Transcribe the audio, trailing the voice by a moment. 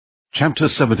Chapter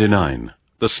 79.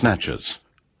 The Snatchers.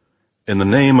 In the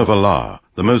name of Allah,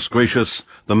 the most gracious,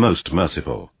 the most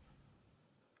merciful.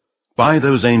 By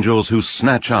those angels who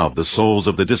snatch out the souls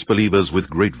of the disbelievers with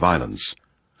great violence,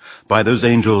 by those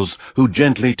angels who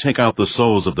gently take out the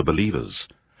souls of the believers,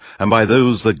 and by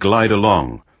those that glide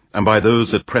along, and by those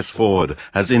that press forward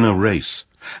as in a race,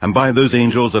 and by those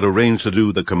angels that arrange to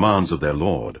do the commands of their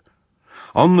Lord.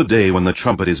 On the day when the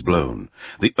trumpet is blown,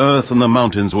 the earth and the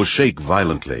mountains will shake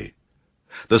violently.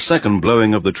 The second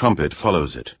blowing of the trumpet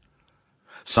follows it.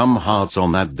 Some hearts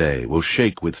on that day will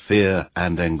shake with fear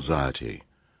and anxiety,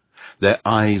 their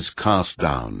eyes cast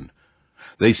down.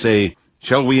 They say,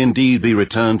 "Shall we indeed be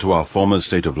returned to our former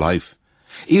state of life,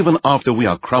 even after we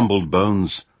are crumbled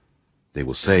bones?" They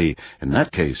will say, in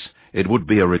that case, it would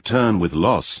be a return with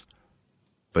loss.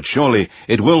 But surely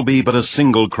it will be but a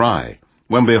single cry,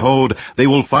 when behold, they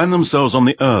will find themselves on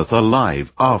the earth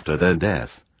alive after their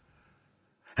death.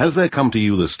 Has there come to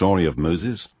you the story of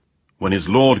Moses, when his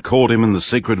Lord called him in the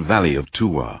sacred valley of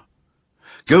Tuwa?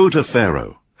 Go to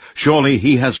Pharaoh, surely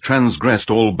he has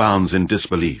transgressed all bounds in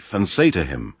disbelief, and say to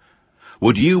him,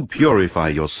 "Would you purify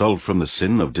yourself from the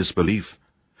sin of disbelief,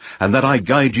 and that I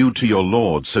guide you to your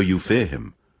Lord so you fear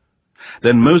him?"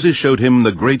 Then Moses showed him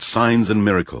the great signs and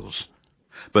miracles.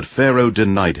 But Pharaoh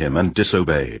denied him and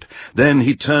disobeyed. Then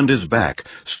he turned his back,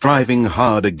 striving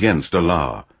hard against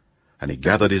Allah. And he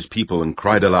gathered his people and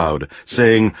cried aloud,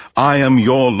 saying, "I am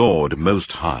your Lord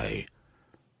most high."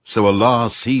 So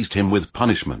Allah seized him with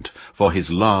punishment for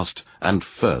his last and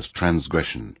first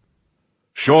transgression.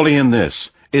 Surely in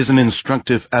this is an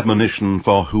instructive admonition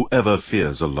for whoever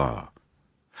fears Allah.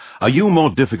 Are you more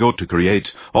difficult to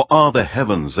create, or are the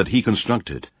heavens that he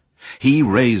constructed? He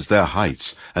raised their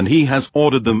heights, and he has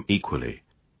ordered them equally.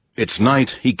 Its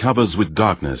night he covers with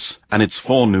darkness, and its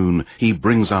forenoon he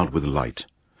brings out with light.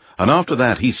 And after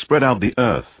that he spread out the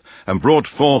earth, and brought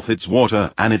forth its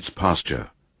water and its pasture.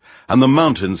 And the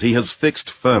mountains he has fixed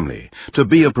firmly, to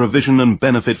be a provision and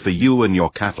benefit for you and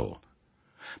your cattle.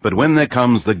 But when there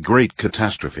comes the great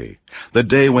catastrophe, the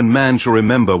day when man shall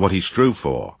remember what he strove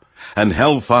for, and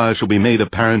hellfire shall be made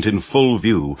apparent in full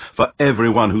view for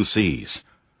everyone who sees,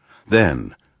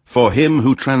 then, for him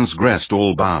who transgressed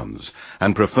all bounds,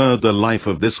 and preferred the life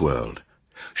of this world,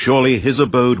 surely his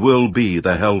abode will be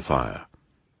the hellfire.